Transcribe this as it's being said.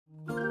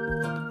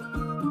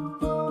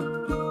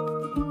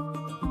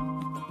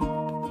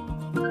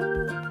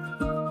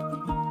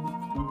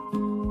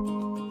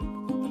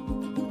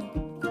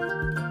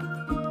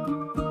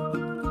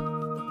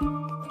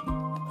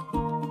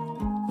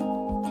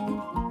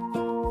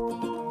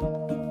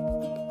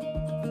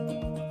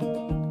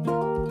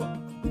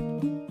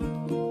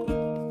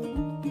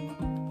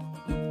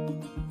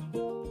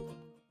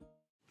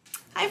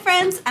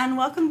friends, and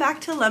welcome back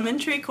to Lemon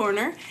Tree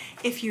Corner.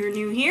 If you're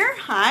new here,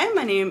 hi,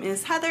 my name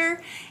is Heather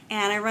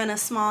and I run a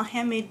small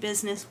handmade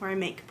business where I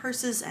make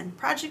purses and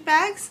project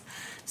bags.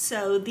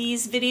 So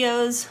these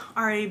videos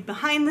are a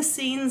behind the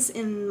scenes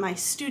in my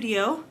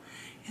studio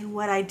and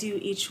what I do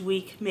each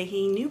week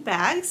making new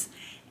bags.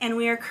 And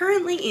we are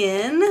currently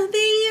in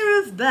the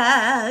Year of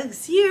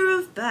Bags, Year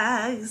of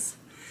Bags.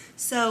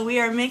 So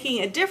we are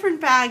making a different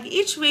bag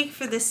each week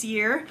for this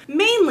year,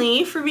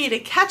 mainly for me to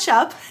catch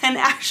up and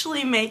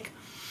actually make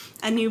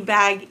a new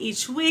bag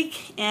each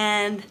week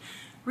and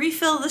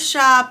refill the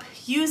shop,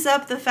 use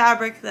up the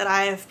fabric that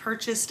I have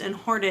purchased and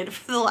hoarded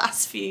for the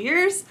last few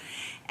years,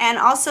 and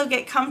also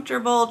get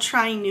comfortable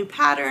trying new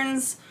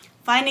patterns,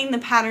 finding the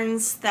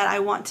patterns that I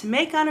want to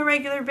make on a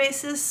regular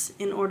basis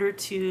in order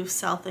to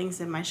sell things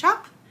in my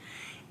shop.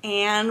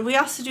 And we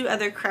also do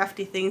other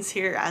crafty things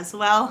here as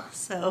well.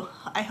 So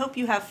I hope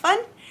you have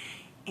fun,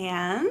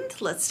 and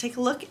let's take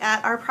a look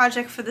at our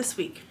project for this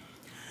week.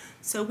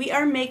 So we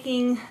are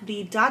making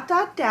the dot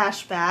dot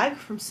dash bag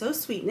from So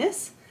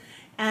Sweetness,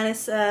 and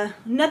it's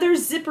another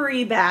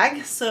zippery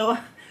bag, so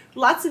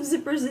lots of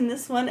zippers in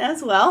this one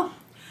as well.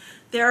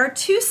 There are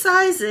two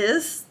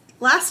sizes.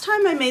 Last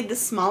time I made the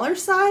smaller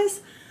size,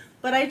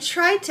 but I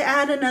tried to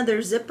add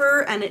another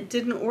zipper and it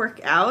didn't work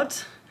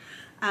out.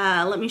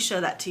 Let me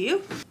show that to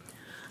you.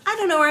 I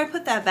don't know where I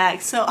put that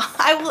bag, so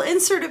I will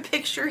insert a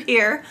picture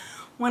here.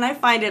 When I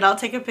find it, I'll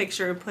take a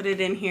picture and put it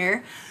in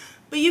here.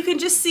 But you can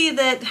just see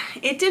that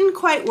it didn't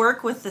quite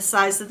work with the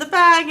size of the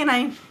bag, and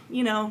I,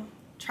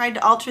 tried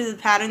to alter the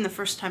pattern the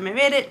first time I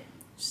made it.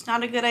 Just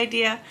not a good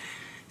idea.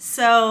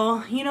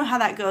 So you know how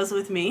that goes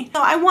with me.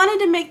 So I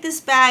wanted to make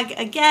this bag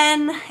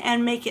again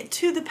and make it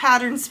to the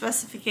pattern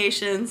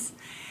specifications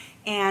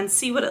and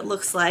see what it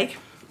looks like.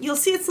 You'll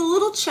see it's a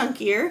little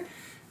chunkier.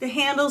 The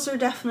handles are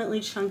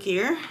definitely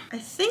chunkier. I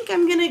think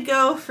I'm gonna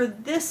go for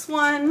this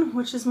one,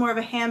 which is more of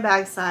a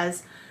handbag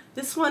size.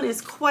 This one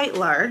is quite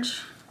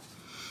large.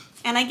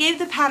 And I gave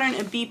the pattern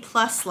a B+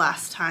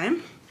 last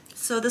time.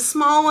 So the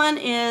small one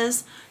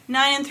is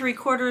 9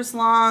 3/4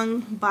 long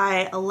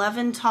by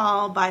 11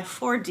 tall by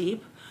 4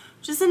 deep,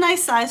 which is a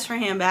nice size for a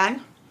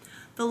handbag.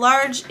 The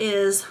large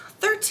is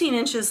 13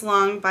 inches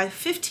long by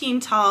 15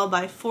 tall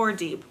by 4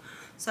 deep.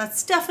 So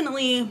that's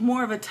definitely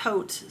more of a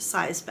tote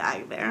size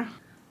bag there.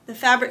 The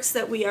fabrics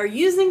that we are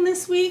using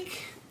this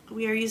week,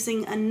 we are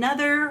using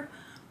another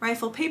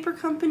Rifle Paper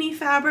Company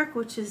fabric,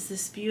 which is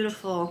this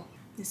beautiful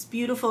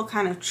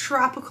kind of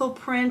tropical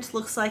print.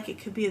 Looks like it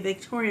could be a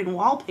Victorian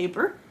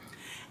wallpaper.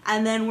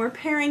 And then we're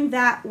pairing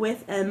that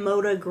with a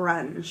Moda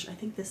Grunge. I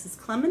think this is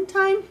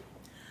Clementine.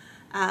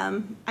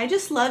 I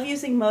just love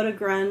using Moda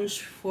Grunge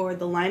for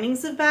the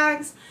linings of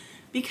bags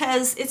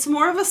because it's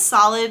more of a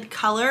solid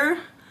color,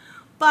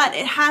 but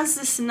it has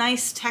this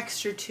nice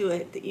texture to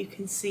it that you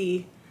can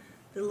see.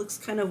 It looks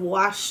kind of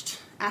washed,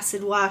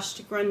 acid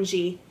washed,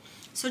 grungy.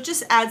 So it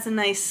just adds a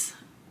nice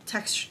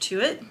texture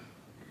to it.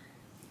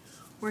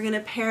 We're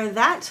gonna pair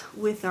that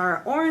with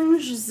our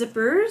orange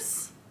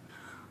zippers.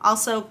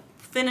 Also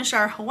finish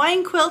our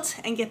Hawaiian quilt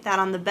and get that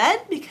on the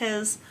bed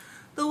because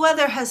the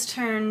weather has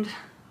turned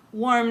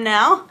warm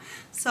now.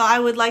 So I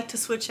would like to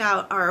switch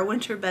out our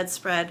winter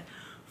bedspread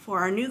for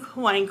our new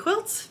Hawaiian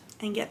quilt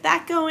and get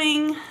that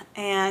going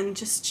and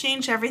just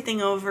change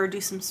everything over, do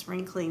some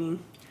spring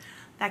cleaning,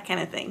 that kind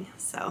of thing.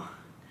 So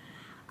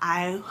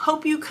I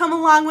hope you come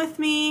along with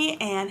me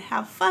and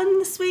have fun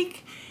this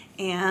week,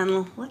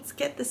 and let's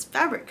get this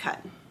fabric cut.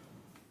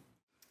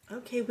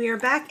 Okay, we are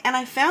back and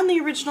I found the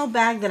original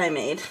bag that I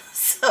made.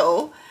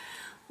 So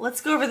let's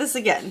go over this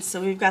again.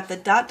 So we've got the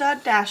dot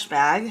dot dash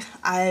bag.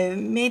 I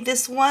made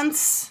this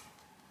once,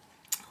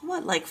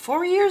 what, like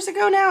 4 years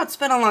ago now? It's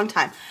been a long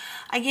time.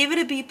 I gave it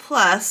a B+,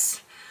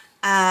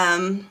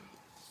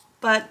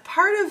 but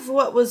part of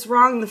what was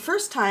wrong the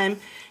first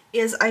time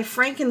is I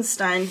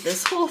Frankensteined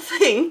this whole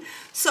thing.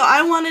 So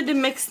I wanted to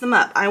mix them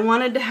up. I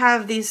wanted to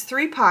have these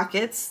 3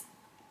 pockets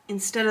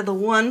instead of the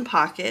 1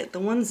 pocket, the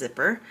 1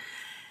 zipper,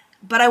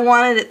 but I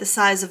wanted it the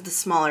size of the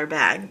smaller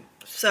bag.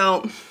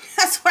 So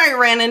that's why I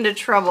ran into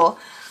trouble.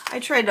 I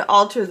tried to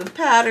alter the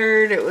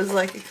pattern. It was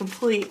like a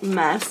complete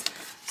mess.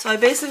 So I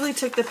basically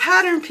took the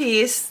pattern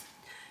piece,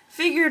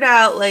 figured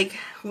out like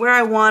where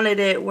I wanted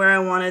it, where I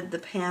wanted the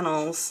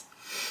panels,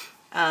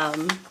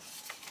 and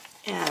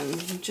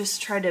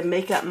just tried to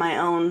make up my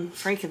own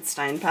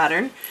Frankenstein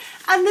pattern.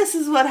 And this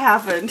is what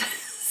happened.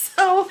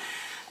 So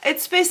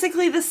it's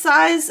basically the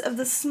size of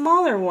the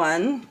smaller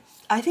one.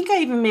 I think I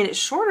even made it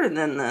shorter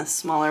than the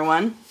smaller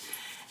one.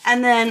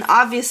 And then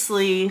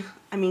obviously,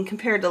 I mean,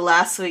 compared to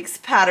last week's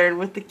pattern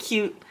with the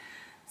cute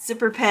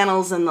zipper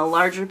panels and the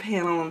larger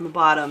panel on the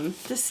bottom,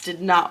 this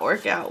did not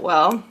work out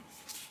well.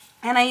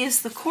 And I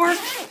used the cork,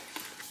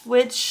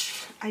 which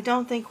I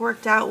don't think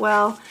worked out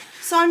well.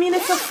 So I mean,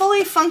 it's a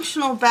fully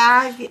functional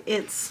bag.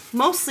 It's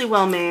mostly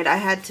well made. I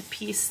had to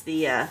piece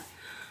the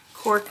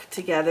cork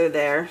together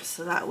there,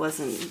 so that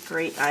wasn't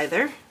great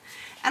either.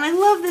 And I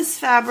love this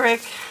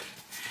fabric.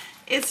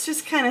 It's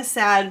just kind of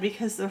sad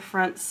because the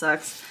front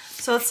sucks.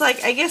 So it's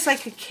like, I guess I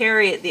could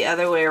carry it the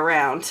other way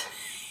around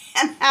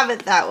and have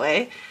it that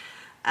way.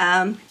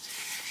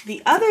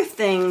 The other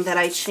thing that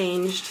I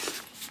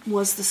changed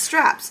was the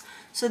straps.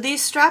 So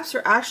these straps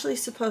are actually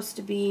supposed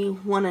to be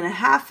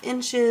 1.5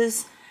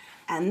 inches,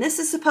 and this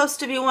is supposed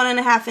to be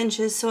 1.5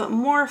 inches, so it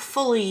more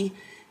fully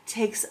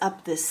takes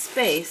up this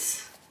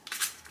space.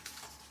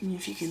 And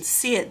if you can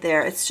see it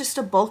there, it's just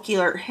a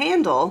bulkier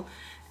handle,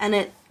 and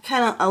it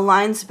kind of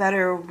aligns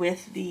better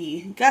with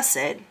the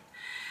gusset.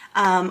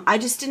 I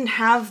just didn't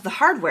have the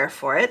hardware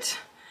for it,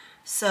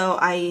 so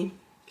I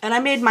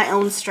made my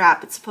own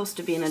strap. It's supposed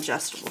to be an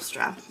adjustable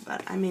strap,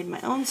 but I made my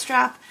own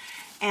strap,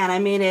 and I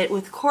made it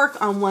with cork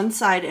on one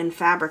side and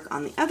fabric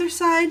on the other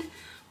side,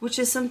 which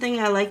is something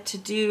I like to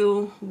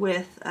do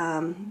with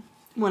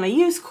when I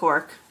use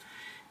cork,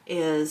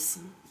 is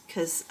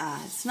because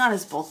it's not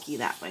as bulky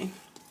that way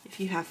if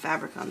you have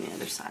fabric on the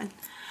other side.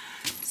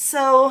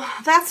 So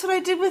that's what I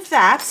did with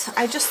that.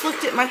 I just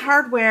looked at my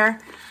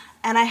hardware,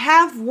 and I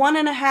have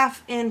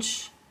 1.5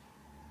 inch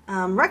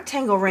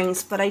rectangle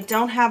rings, but I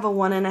don't have a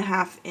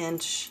 1.5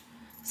 inch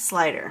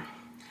slider.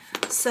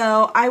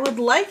 So I would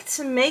like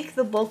to make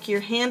the bulkier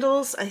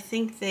handles. I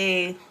think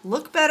they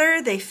look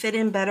better, they fit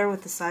in better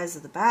with the size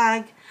of the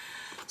bag.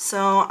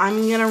 So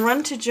I'm gonna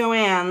run to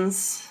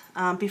Joann's,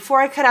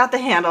 before I cut out the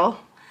handle,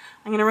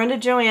 I'm gonna run to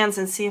Joann's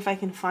and see if I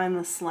can find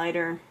the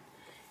slider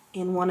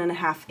in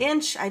 1.5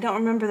 inch. I don't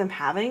remember them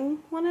having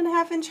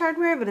 1.5 inch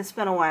hardware, but it's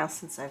been a while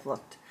since I've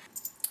looked.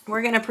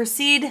 We're gonna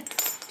proceed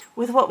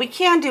with what we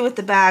can do with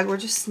the bag. We're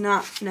just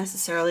not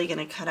necessarily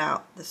gonna cut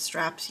out the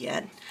straps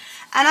yet.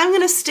 And I'm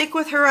gonna stick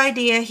with her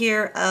idea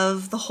here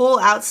of the whole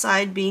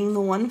outside being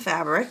the one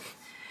fabric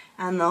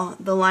and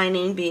the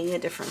lining being a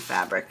different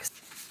fabric.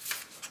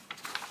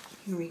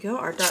 Here we go,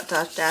 our dot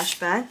dot dash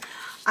bag.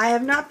 I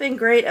have not been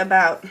great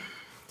about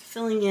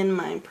filling in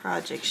my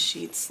project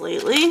sheets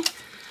lately,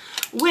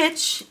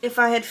 which if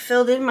I had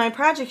filled in my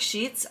project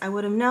sheets, I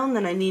would have known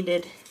that I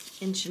needed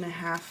 1.5 inch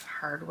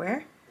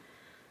hardware.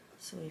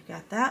 So we've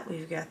got that,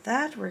 we've got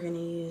that. We're gonna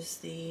use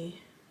the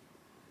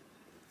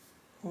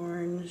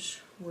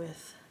orange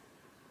with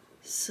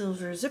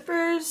silver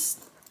zippers.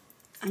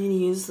 I'm going to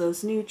use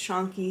those new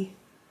chunky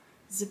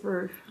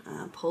zipper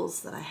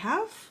pulls that I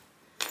have.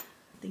 I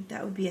think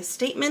that would be a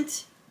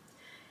statement.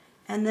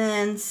 And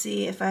then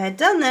see, if I had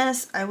done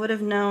this, I would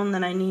have known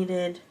that I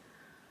needed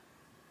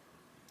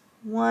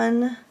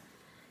 1.5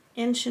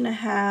 inch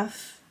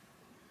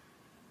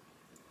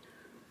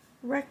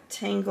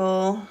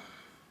rectangle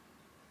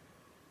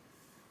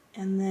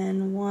and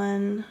then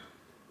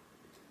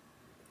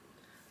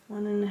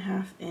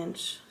 1.5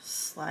 inch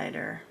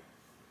slider,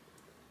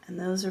 and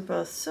those are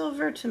both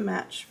silver to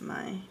match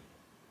my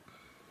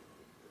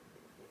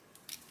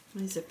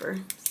zipper.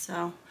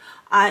 So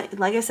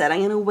like I said,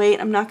 I'm gonna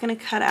wait. I'm not gonna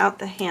cut out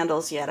the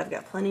handles yet. I've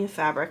got plenty of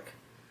fabric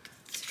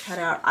to cut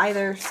out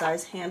either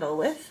size handle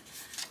with.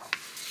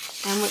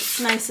 And what's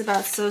nice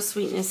about So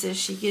Sweetness is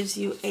she gives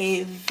you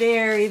a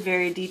very,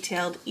 very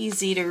detailed,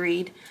 easy to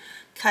read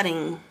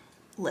cutting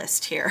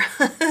list here.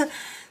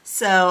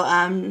 So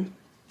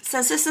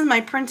since this is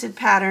my printed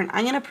pattern,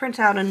 I'm going to print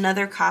out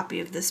another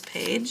copy of this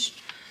page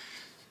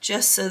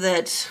just so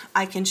that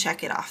I can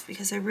check it off,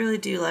 because I really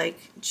do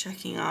like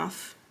checking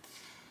off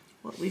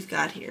what we've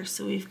got here.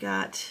 So we've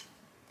got,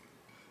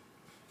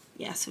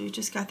 yeah, so we've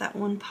just got that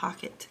one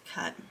pocket to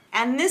cut.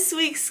 And this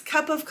week's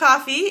cup of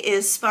coffee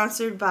is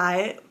sponsored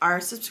by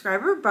our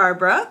subscriber,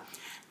 Barbara.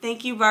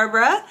 Thank you,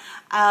 Barbara.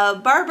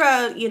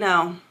 Barbara, you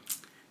know,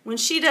 when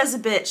she does a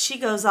bit, she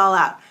goes all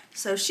out.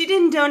 So she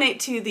didn't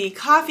donate to the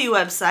coffee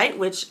website,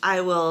 which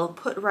I will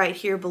put right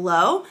here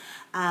below.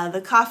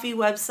 The coffee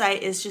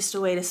website is just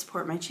a way to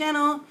support my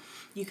channel.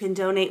 You can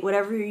donate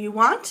whatever you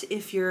want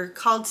if you're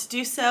called to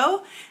do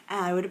so.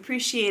 I would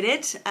appreciate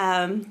it.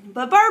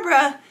 But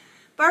Barbara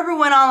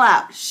went all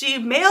out. She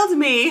mailed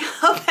me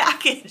a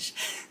package.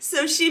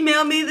 So she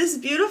mailed me this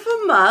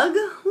beautiful mug.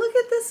 Look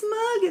at this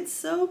mug, it's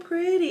so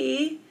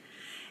pretty.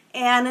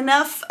 And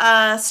enough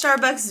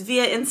Starbucks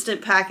Via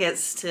Instant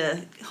packets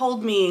to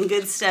hold me in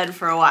good stead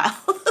for a while.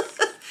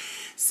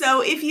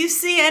 So if you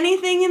see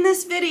anything in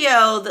this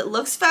video that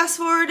looks fast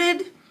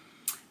forwarded,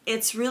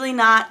 it's really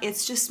not,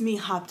 it's just me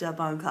hopped up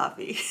on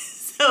coffee.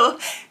 So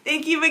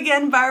thank you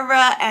again,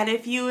 Barbara, and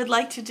if you would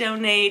like to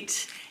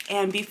donate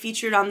and be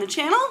featured on the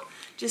channel,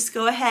 just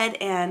go ahead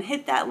and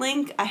hit that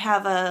link. I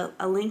have a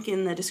link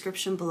in the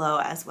description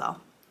below as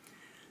well.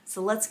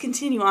 So let's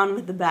continue on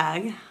with the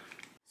bag.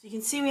 So you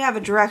can see we have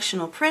a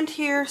directional print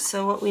here,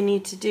 so what we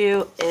need to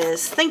do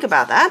is think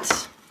about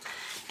that.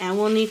 And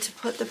we'll need to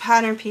put the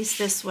pattern piece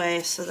this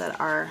way so that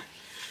our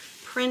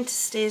print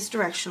stays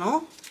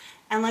directional.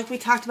 And like we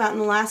talked about in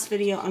the last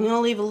video, I'm going to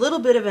leave a little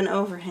bit of an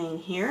overhang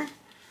here,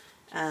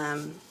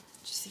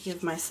 just to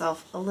give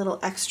myself a little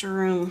extra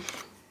room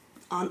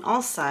on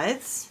all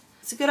sides.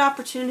 It's a good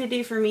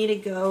opportunity for me to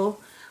go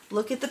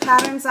look at the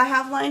patterns I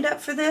have lined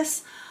up for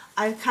this.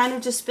 I've kind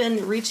of just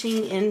been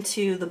reaching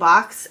into the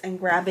box and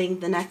grabbing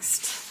the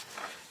next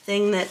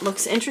thing that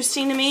looks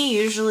interesting to me,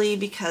 usually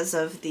because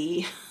of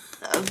the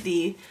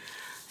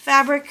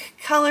fabric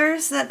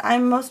colors that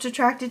I'm most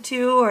attracted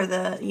to, or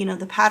the, you know,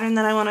 the pattern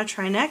that I want to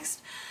try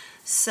next.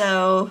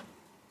 So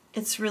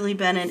it's really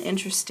been an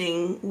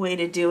interesting way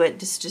to do it,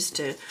 just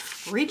to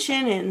reach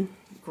in and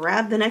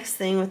grab the next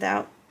thing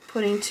without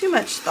putting too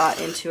much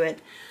thought into it.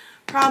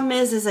 Problem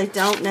is I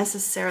don't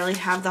necessarily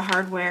have the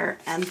hardware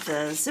and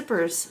the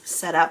zippers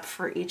set up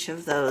for each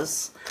of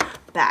those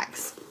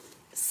bags.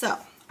 So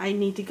I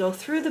need to go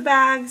through the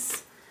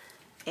bags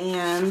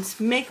and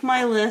make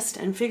my list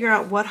and figure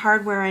out what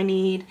hardware I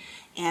need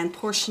and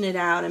portion it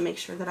out and make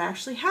sure that I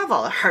actually have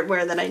all the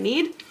hardware that I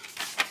need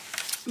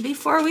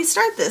before we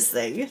start this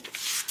thing.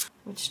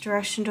 Which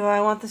direction do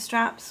I want the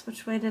straps?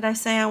 Which way did I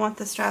say I want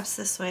the straps?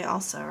 This way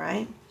also,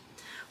 right?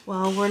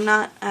 Well, we're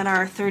not at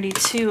our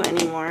 32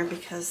 anymore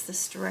because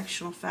this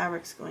directional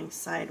fabric's going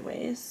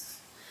sideways.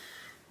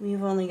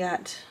 We've only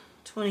got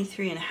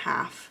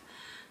 23.5,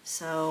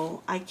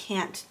 so I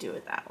can't do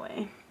it that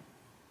way.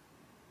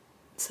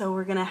 So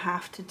we're gonna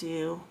have to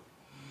do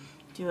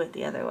it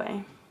the other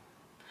way.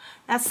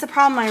 That's the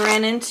problem I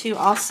ran into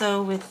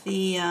also with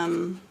the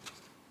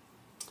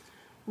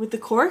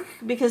cork,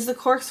 because the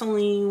cork's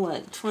only,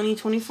 what,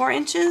 24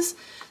 inches?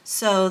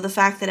 So the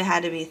fact that it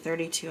had to be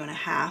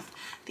 32.5.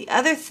 The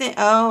other thing,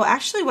 oh,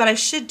 actually what I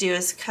should do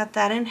is cut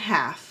that in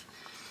half,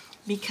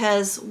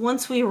 because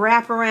once we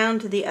wrap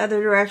around to the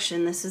other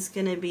direction, this is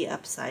going to be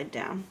upside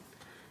down.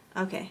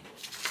 Okay.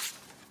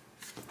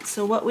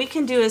 So what we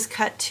can do is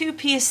cut 2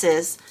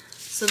 pieces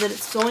so that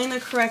it's going the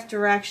correct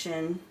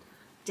direction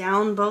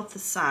down both the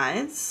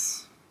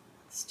sides.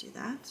 Let's do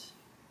that.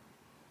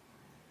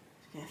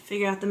 Okay,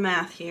 figure out the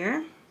math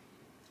here.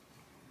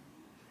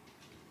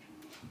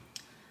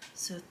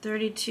 So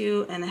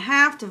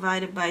 32.5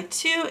 divided by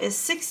 2 is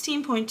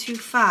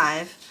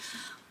 16.25,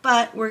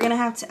 but we're going to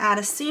have to add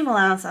a seam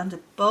allowance onto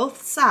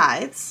both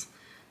sides.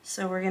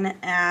 So we're going to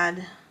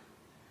add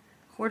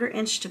 1/4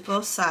 inch to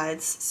both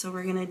sides. So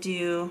we're going to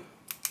do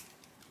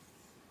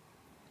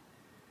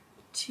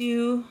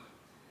 2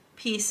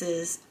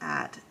 pieces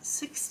at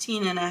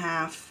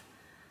 16.5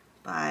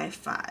 by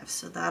 5.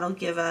 So that'll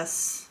give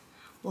us,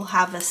 we'll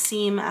have a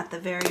seam at the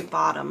very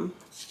bottom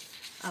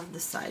of the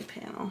side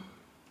panel.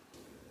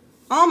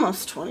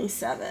 Almost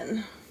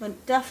 27,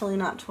 but definitely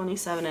not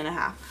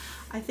 27.5.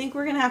 I think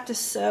we're gonna have to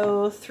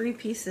sew 3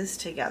 pieces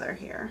together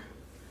here.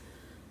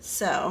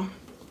 So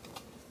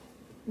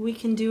we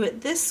can do it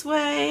this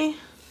way.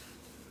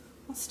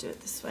 Let's do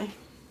it this way.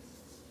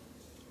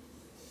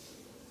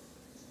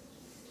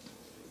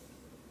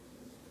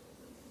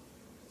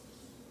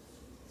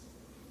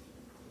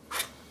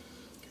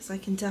 Because I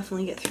can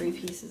definitely get 3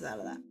 pieces out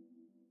of that.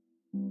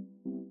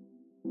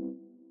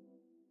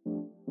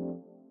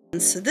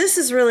 So this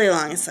is really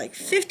long. It's like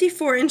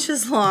 54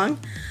 inches long.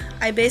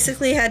 I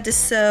basically had to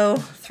sew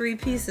 3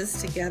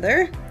 pieces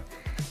together,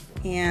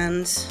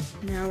 and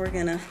now we're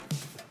gonna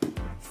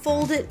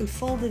fold it and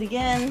fold it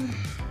again,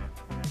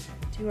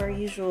 do our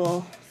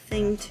usual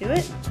thing to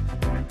it.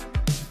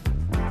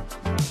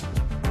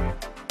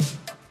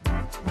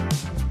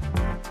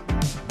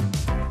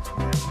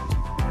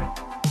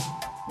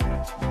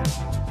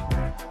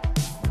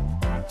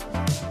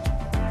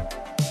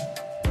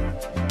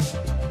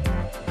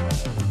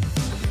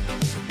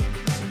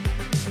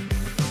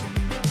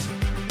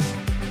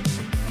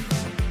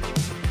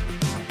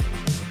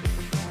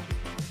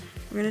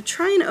 We're going to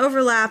try and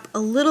overlap a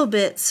little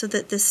bit so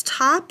that this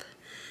top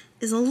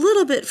is a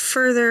little bit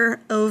further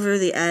over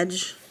the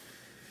edge,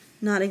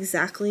 not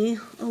exactly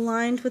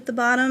aligned with the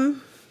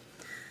bottom,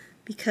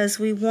 because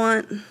we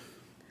want a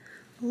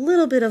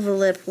little bit of a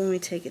lip when we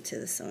take it to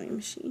the sewing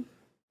machine.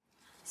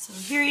 So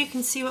here you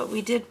can see what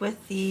we did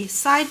with the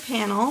side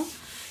panel.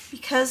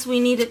 Because we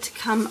need it to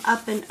come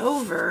up and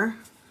over,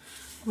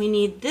 we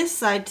need this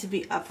side to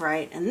be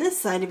upright and this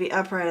side to be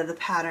upright of the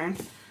pattern.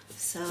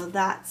 So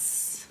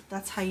that's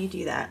how you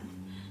do that.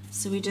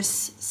 So we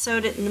just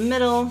sewed it in the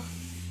middle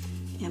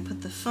and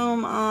put the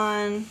foam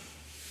on,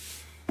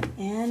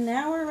 and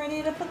now we're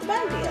ready to put the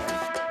bag together.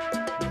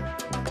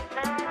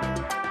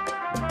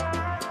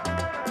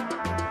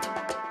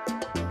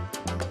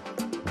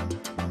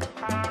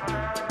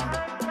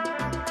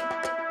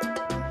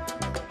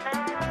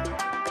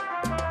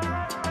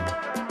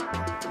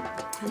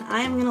 And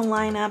I am going to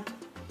line up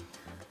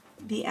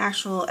the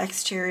actual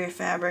exterior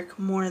fabric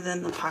more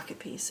than the pocket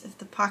piece. If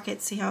the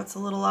pocket, see how it's a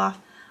little off,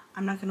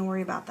 I'm not going to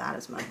worry about that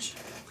as much.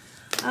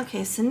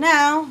 Okay, so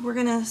now we're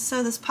going to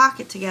sew this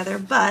pocket together,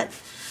 but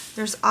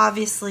there's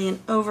obviously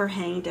an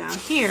overhang down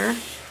here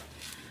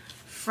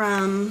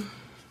from,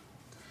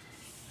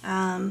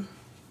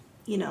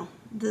 you know,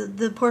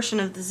 the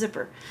portion of the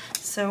zipper.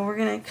 So we're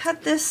going to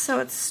cut this so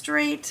it's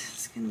straight.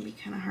 It's going to be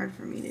kind of hard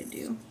for me to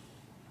do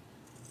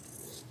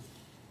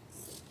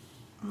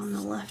on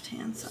the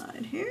left-hand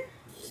side here.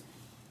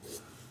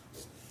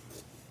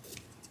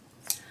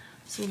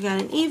 So we've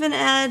got an even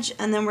edge,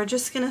 and then we're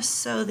just going to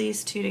sew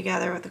these 2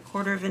 together with a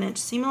 1/4 inch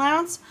seam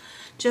allowance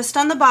just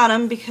on the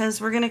bottom, because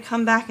we're going to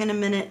come back in a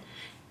minute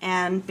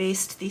and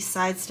baste these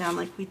sides down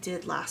like we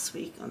did last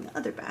week on the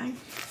other bag.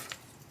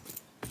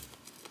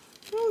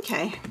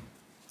 Okay, I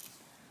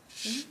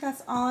think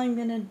that's all I'm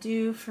going to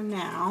do for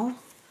now.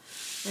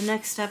 The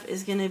next step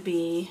is going to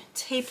be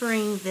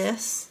tapering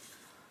this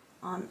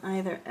on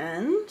either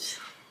end.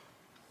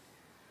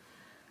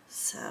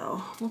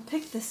 So we'll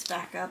pick this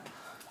back up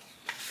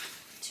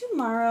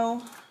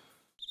tomorrow.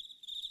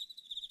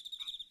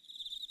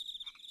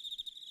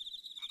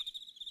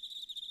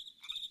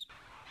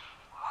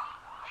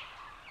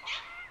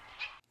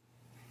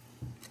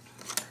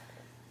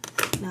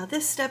 Now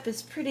this step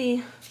is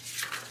pretty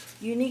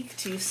unique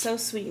to Sew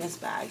Sweetness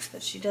bags,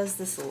 but she does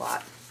this a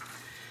lot.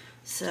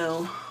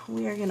 So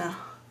we are gonna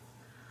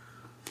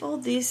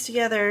fold these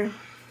together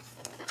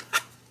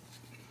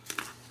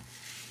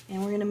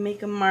and we're gonna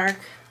make a mark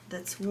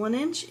that's 1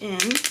 inch in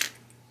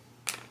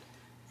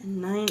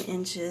and 9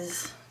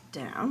 inches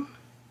down.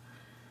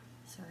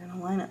 So we're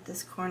gonna line up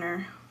this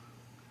corner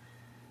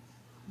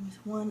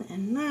with 1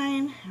 and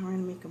 9, and we're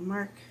gonna make a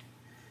mark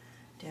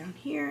down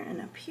here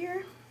and up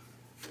here.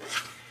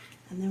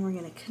 And then we're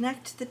going to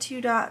connect the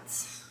 2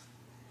 dots,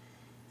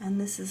 and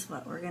this is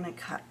what we're going to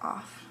cut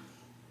off.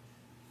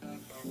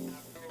 And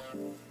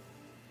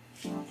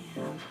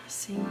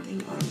same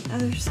thing on the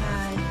other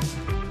side.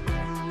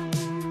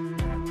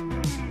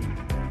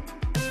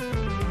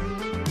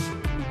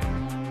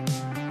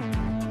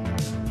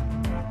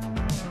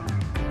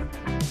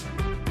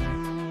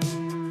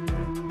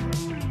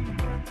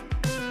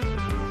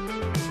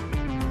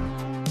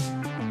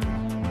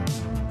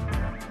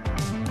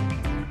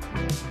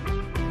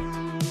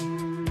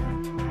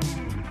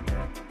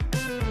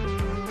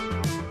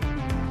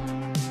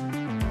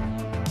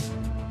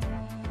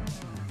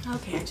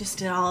 Okay, I just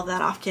did all of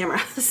that off camera.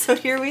 So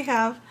here we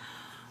have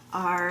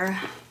our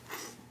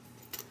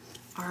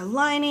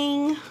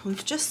lining.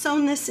 We've just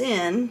sewn this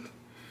in,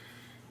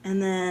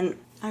 and then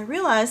I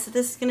realized that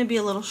this is going to be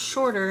a little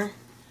shorter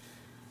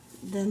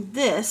than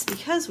this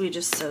because we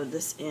just sewed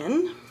this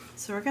in.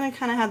 So we're going to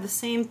kind of have the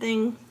same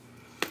thing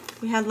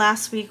we had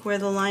last week where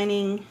the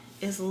lining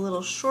is a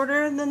little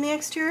shorter than the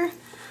exterior,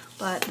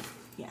 but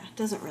yeah, it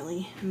doesn't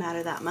really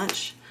matter that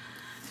much.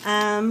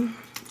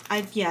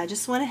 I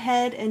just went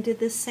ahead and did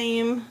the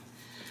same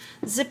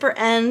zipper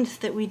end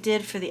that we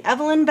did for the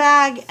Evelyn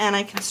bag, and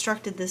I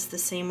constructed this the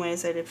same way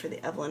as I did for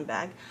the Evelyn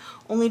bag.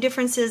 Only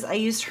difference is I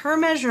used her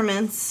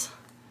measurements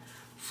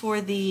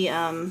for the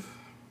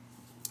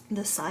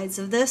sides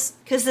of this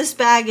because this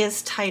bag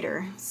is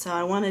tighter, so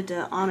I wanted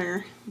to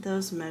honor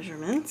those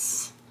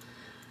measurements.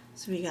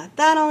 So we got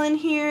that all in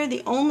here.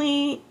 The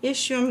only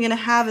issue I'm going to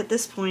have at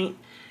this point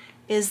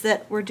is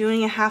that we're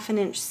doing a 1/2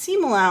 inch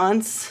seam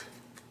allowance.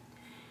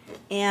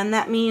 And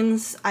that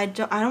means I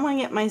don't want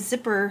to get my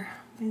zipper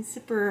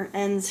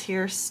ends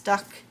here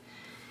stuck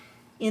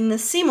in the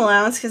seam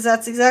allowance, because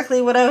that's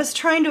exactly what I was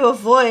trying to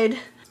avoid.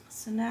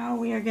 So now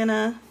we are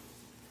gonna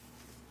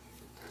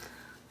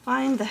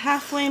find the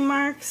halfway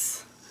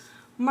marks,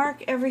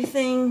 mark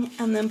everything,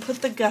 and then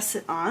put the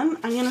gusset on.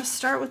 I'm gonna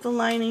start with the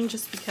lining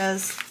just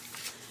because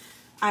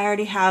I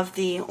already have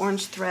the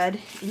orange thread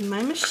in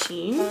my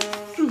machine.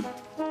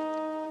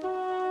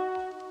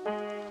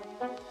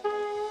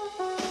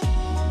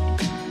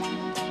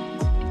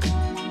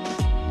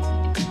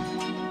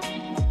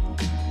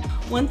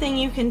 One thing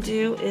you can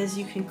do is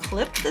you can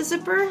clip the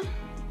zipper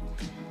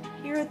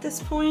here at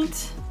this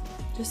point,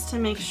 just to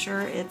make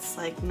sure it's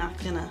like not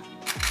gonna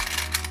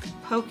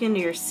poke into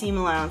your seam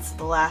allowance at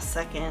the last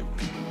second.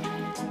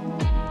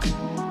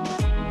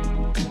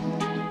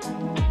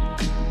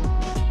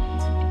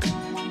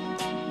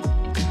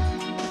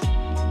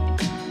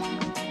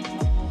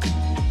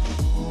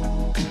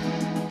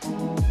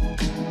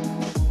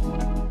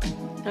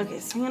 Okay,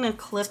 so I'm gonna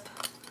clip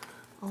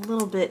a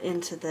little bit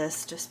into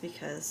this just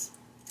because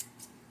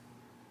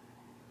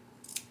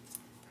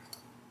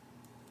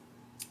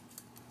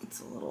it's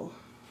a little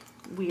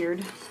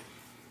weird.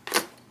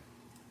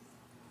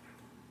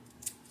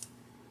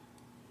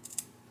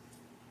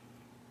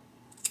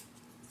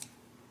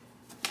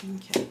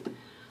 Okay,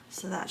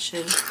 so that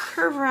should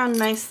curve around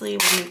nicely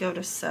when we go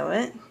to sew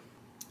it.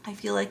 I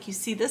feel like you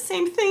see the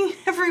same thing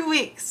every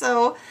week,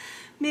 so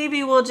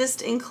maybe we'll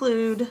just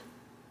include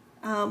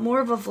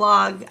more of a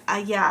vlog.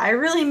 Yeah, I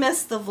really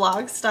miss the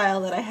vlog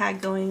style that I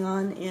had going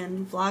on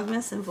in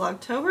Vlogmas and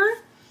Vlogtober.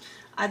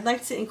 I'd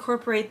like to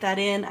incorporate that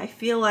in. I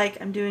feel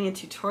like I'm doing a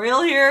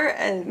tutorial here,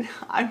 and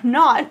I'm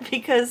not,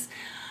 because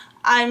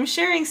I'm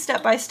sharing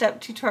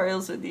step-by-step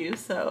tutorials with you,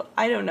 so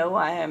I don't know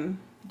why I'm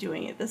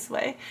doing it this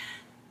way.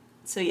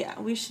 So yeah,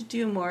 we should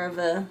do more of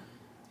a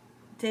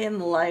day in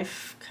the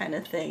life kind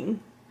of thing.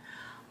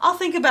 I'll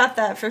think about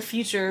that for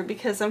future,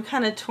 because I'm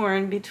kind of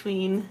torn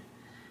between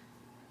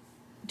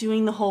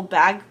doing the whole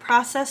bag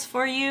process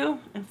for you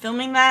and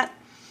filming that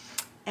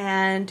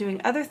and doing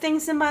other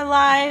things in my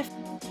life.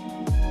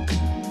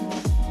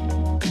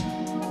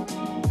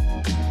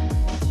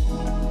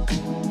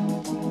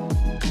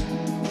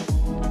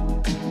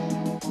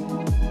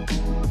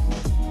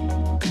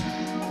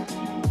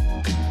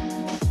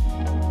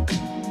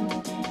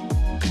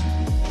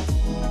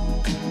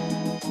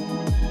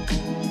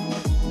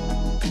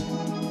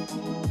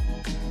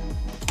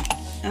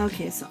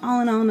 Okay, so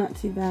all in all, not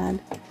too bad.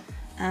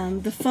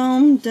 The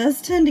foam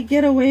does tend to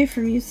get away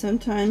from you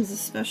sometimes,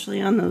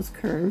 especially on those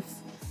curves.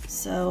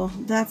 So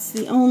that's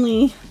the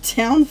only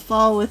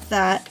downfall with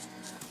that,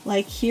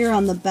 like here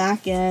on the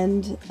back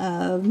end.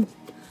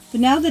 But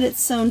now that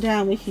it's sewn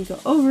down, we can go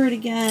over it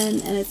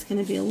again, and it's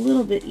going to be a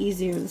little bit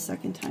easier the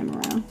second time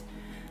around.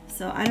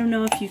 So I don't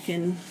know if you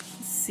can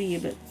see,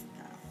 but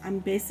I'm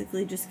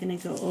basically just going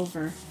to go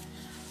over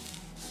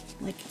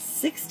like a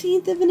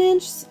 1/16 of an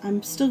inch.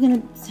 I'm still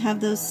going to have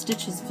those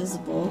stitches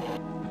visible.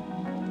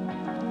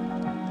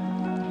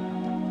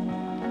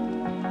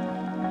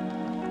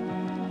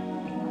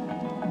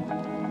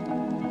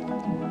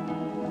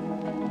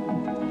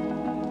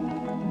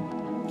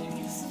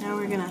 Okay, so now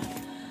we're going to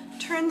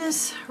turn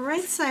this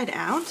right side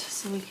out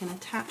so we can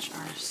attach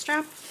our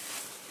strap.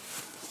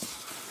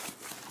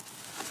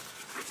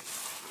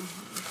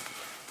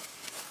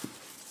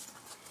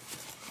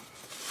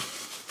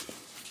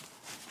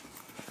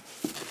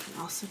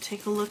 Also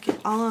take a look at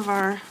all of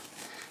our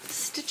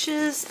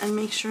stitches and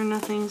make sure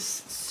nothing's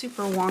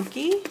super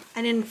wonky.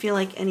 I didn't feel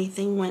like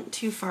anything went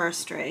too far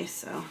astray,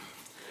 so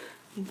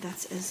I think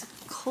that's as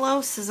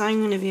close as I'm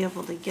going to be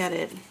able to get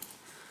it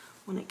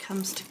when it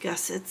comes to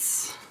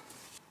gussets.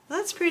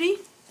 That's pretty.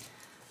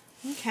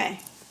 Okay,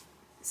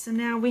 so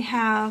now we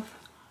have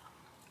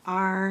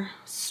our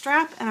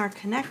strap and our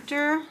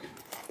connector,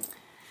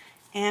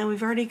 and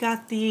we've already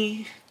got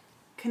the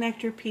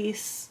connector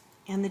piece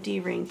and the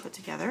D-ring put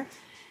together.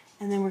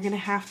 And then we're going to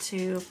have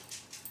to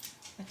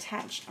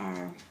attach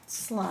our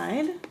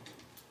slide.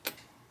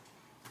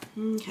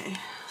 Okay,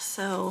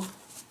 so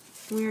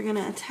we're going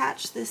to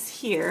attach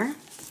this here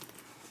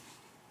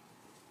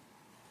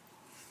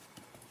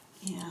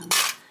and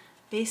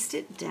baste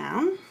it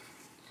down.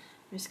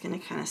 I'm just going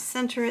to kind of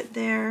center it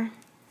there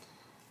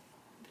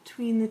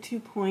between the 2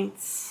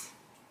 points,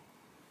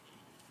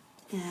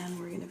 and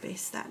we're going to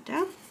baste that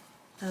down.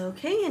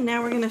 Okay, and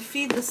now we're going to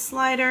feed the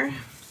slider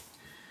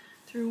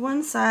through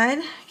one side.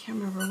 I can't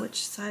remember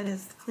which side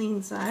is the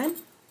clean side.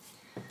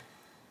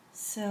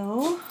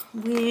 So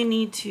we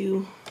need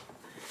to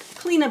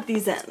clean up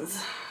these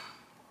ends.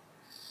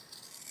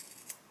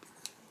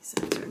 These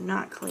ends are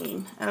not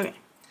clean. Okay,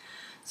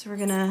 so we're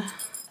gonna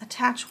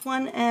attach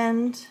one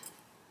end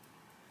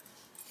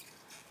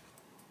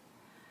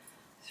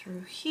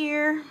through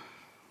here,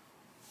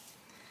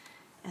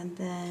 and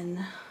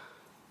then,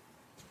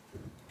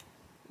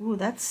 ooh,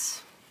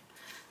 that's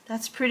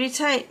pretty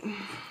tight.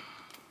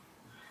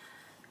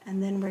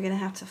 And then we're going to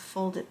have to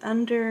fold it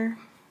under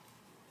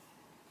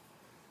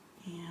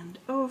and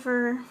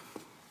over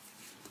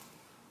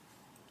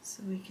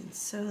so we can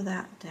sew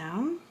that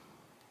down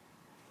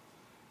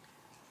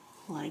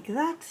like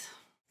that.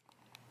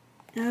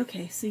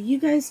 Okay, so you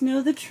guys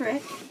know the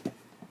trick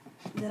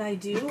that I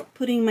do,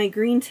 putting my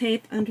green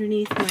tape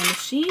underneath my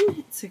machine.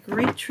 It's a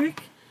great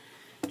trick.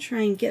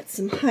 Try and get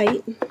some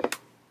height.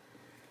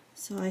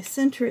 So I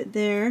center it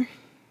there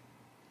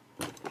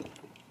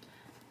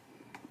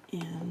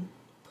and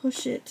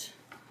push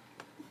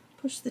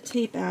the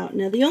tape out.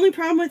 Now the only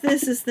problem with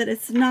this is that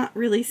it's not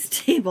really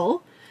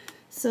stable,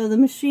 so the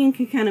machine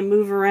can kind of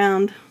move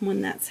around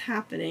when that's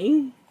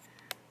happening,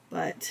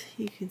 but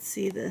you can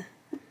see the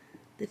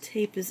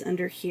tape is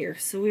under here.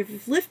 So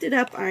we've lifted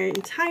up our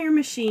entire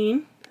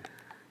machine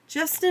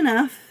just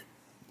enough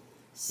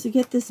to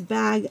get this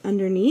bag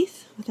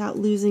underneath without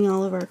losing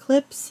all of our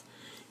clips.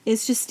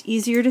 It's just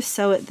easier to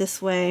sew it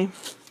this way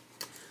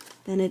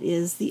than it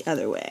is the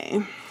other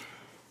way.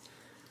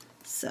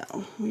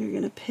 So we're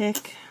going to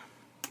pick,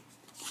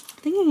 I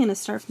think I'm going to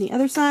start from the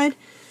other side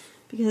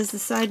because the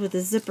side with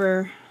the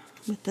zipper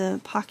with the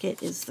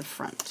pocket is the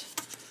front.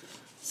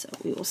 So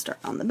we will start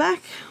on the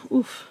back.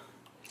 Oof.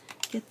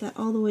 Get that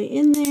all the way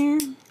in there.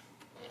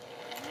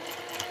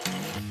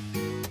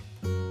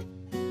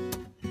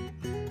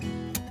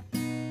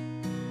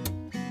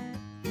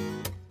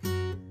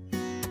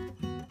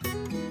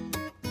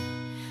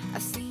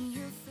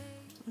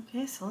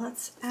 Okay, so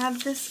let's add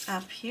this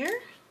up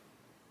here.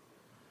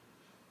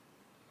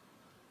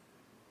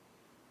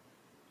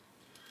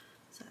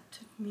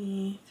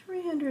 Me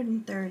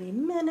 330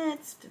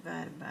 minutes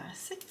divided by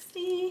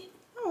 60.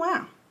 Oh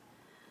wow,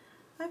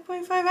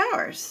 5.5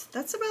 hours.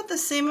 That's about the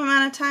same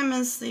amount of time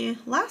as the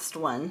last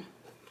one.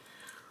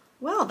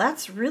 Well,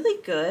 that's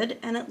really good,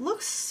 and it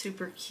looks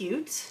super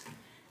cute.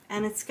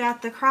 And it's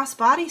got the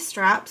crossbody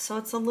strap, so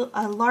it's a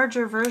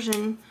larger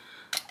version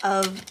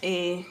of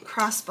a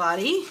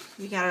crossbody.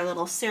 We got our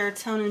little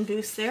serotonin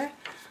boost there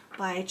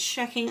by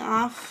checking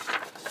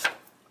off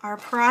our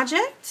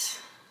project.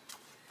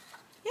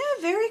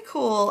 Yeah, very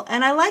cool.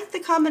 And I like the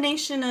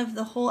combination of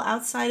the whole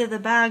outside of the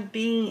bag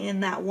being in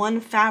that one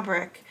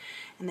fabric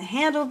and the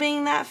handle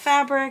being that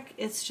fabric.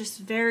 It's just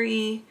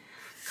very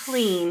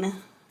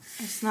clean.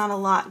 There's not a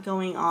lot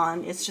going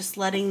on. It's just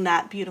letting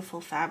that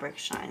beautiful fabric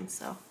shine.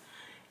 So,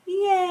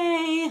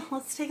 yay!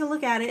 Let's take a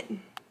look at it.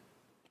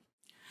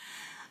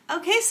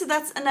 Okay, so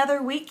that's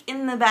another week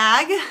in the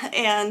bag,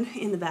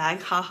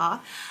 haha.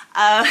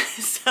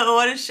 So I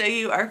want to show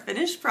you our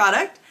finished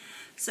product.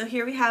 So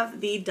here we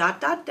have the dot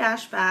dot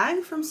dash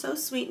bag from So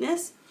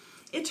Sweetness.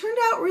 It turned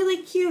out really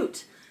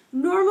cute.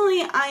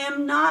 Normally I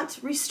am not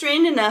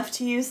restrained enough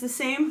to use the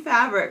same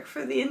fabric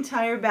for the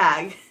entire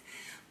bag,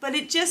 but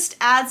it just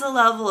adds a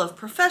level of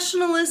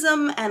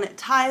professionalism and it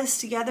ties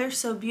together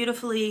so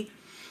beautifully,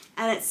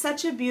 and it's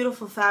such a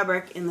beautiful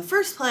fabric in the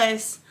first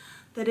place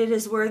that it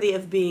is worthy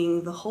of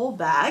being the whole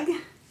bag.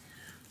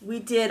 We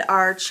did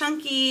our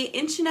chunky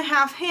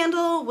 1.5"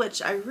 handle,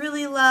 which I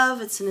really love.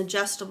 It's an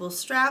adjustable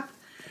strap.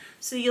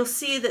 So you'll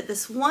see that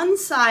this one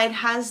side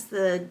has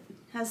the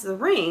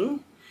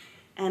ring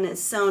and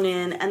it's sewn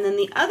in, and then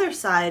the other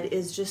side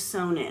is just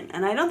sewn in.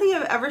 And I don't think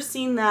I've ever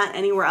seen that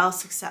anywhere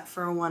else except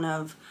for one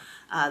of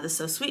the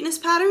So Sweetness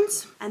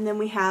patterns. And then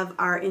we have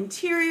our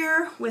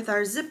interior with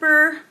our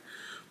zipper,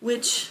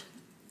 which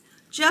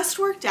just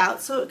worked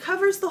out. So it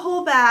covers the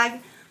whole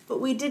bag, but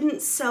we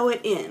didn't sew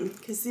it in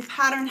because the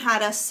pattern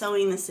had us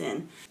sewing this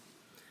in.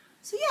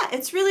 So yeah,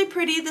 it's really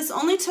pretty. This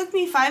only took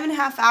me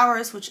 5.5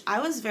 hours, which I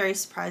was very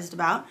surprised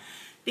about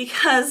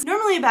because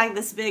normally a bag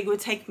this big would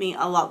take me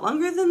a lot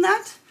longer than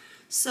that.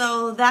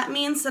 So that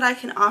means that I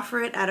can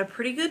offer it at a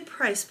pretty good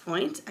price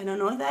point. I don't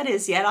know what that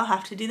is yet. I'll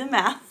have to do the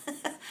math.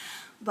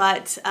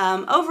 But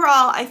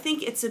overall, I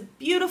think it's a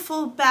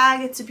beautiful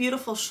bag. It's a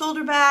beautiful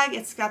shoulder bag.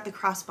 It's got the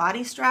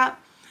crossbody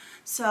strap.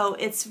 So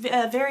it's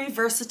a very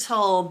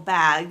versatile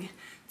bag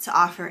to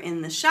offer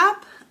in the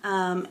shop.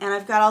 And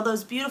I've got all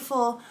those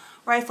beautiful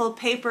Rifle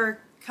Paper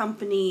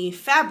Company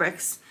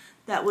fabrics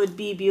that would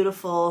be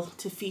beautiful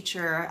to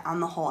feature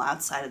on the whole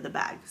outside of the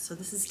bag. So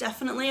this is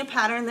definitely a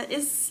pattern that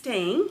is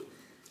staying.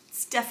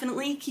 It's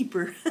definitely a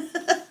keeper.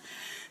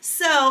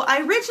 So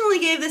I originally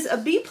gave this a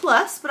B+,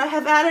 but I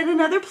have added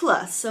another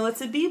plus. So it's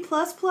a B++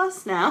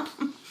 now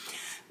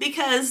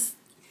because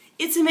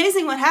it's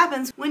amazing what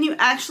happens when you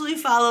actually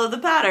follow the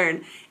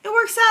pattern. It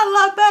works out a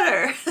lot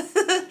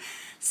better.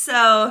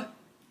 So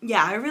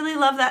yeah, I really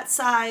love that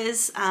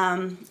size.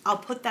 I'll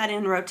put that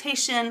in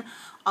rotation.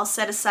 I'll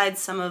set aside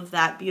some of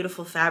that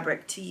beautiful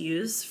fabric to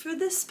use for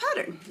this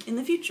pattern in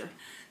the future.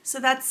 So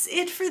that's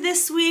it for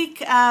this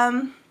week.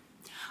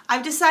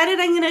 I've decided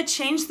I'm going to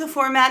change the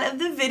format of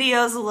the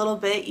videos a little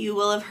bit. You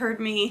will have heard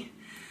me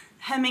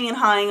hemming and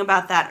hawing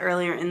about that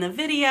earlier in the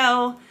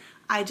video.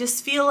 I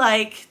just feel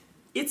like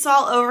it's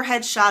all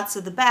overhead shots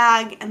of the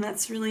bag, and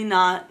that's really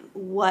not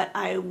what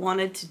I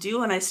wanted to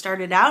do when I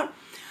started out.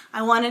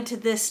 I wanted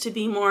this to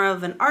be more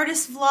of an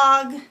artist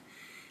vlog,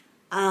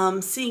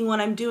 seeing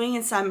what I'm doing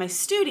inside my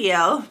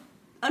studio.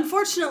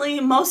 Unfortunately,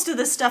 most of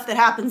the stuff that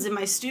happens in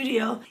my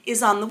studio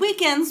is on the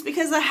weekends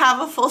because I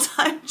have a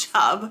full-time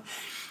job.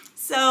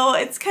 So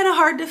it's kind of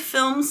hard to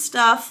film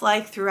stuff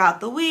like throughout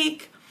the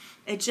week.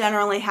 It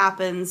generally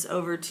happens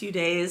over 2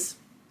 days.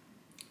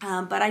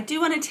 But I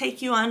do want to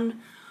take you on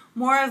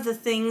more of the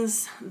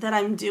things that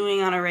I'm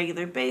doing on a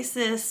regular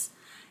basis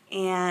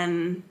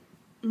and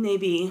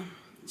maybe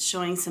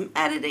showing some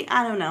editing.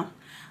 I don't know.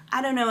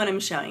 I don't know what I'm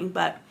showing,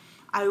 but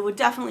I would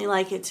definitely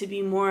like it to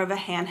be more of a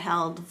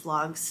handheld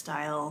vlog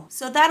style.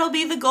 So that'll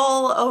be the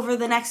goal over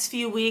the next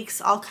few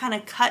weeks. I'll kind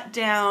of cut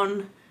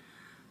down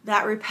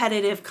that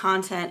repetitive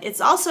content. It's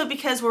also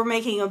because we're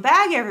making a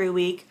bag every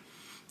week,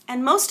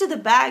 and most of the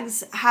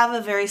bags have a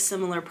very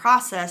similar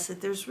process that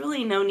there's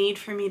really no need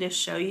for me to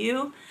show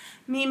you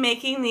me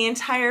making the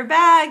entire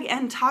bag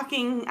and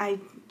talking. I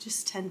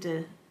just tend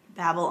to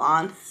babble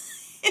on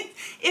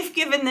if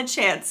given the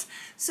chance.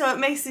 So it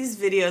makes these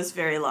videos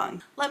very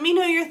long. Let me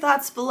know your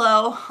thoughts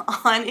below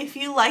on if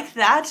you like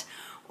that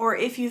or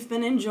if you've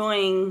been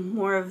enjoying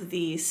more of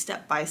the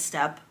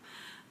step-by-step.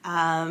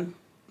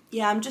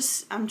 Yeah,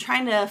 I'm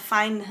trying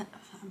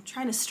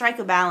to strike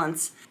a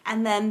balance.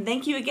 And then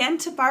thank you again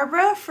to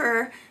Barbara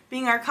for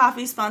being our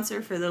coffee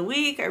sponsor for the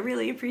week. I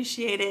really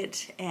appreciate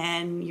it,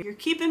 and you're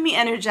keeping me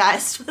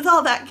energized with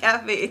all that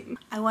caffeine.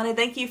 I want to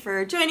thank you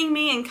for joining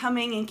me and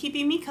coming and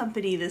keeping me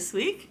company this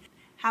week.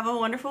 Have a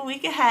wonderful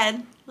week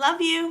ahead.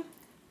 Love you.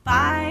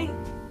 Bye.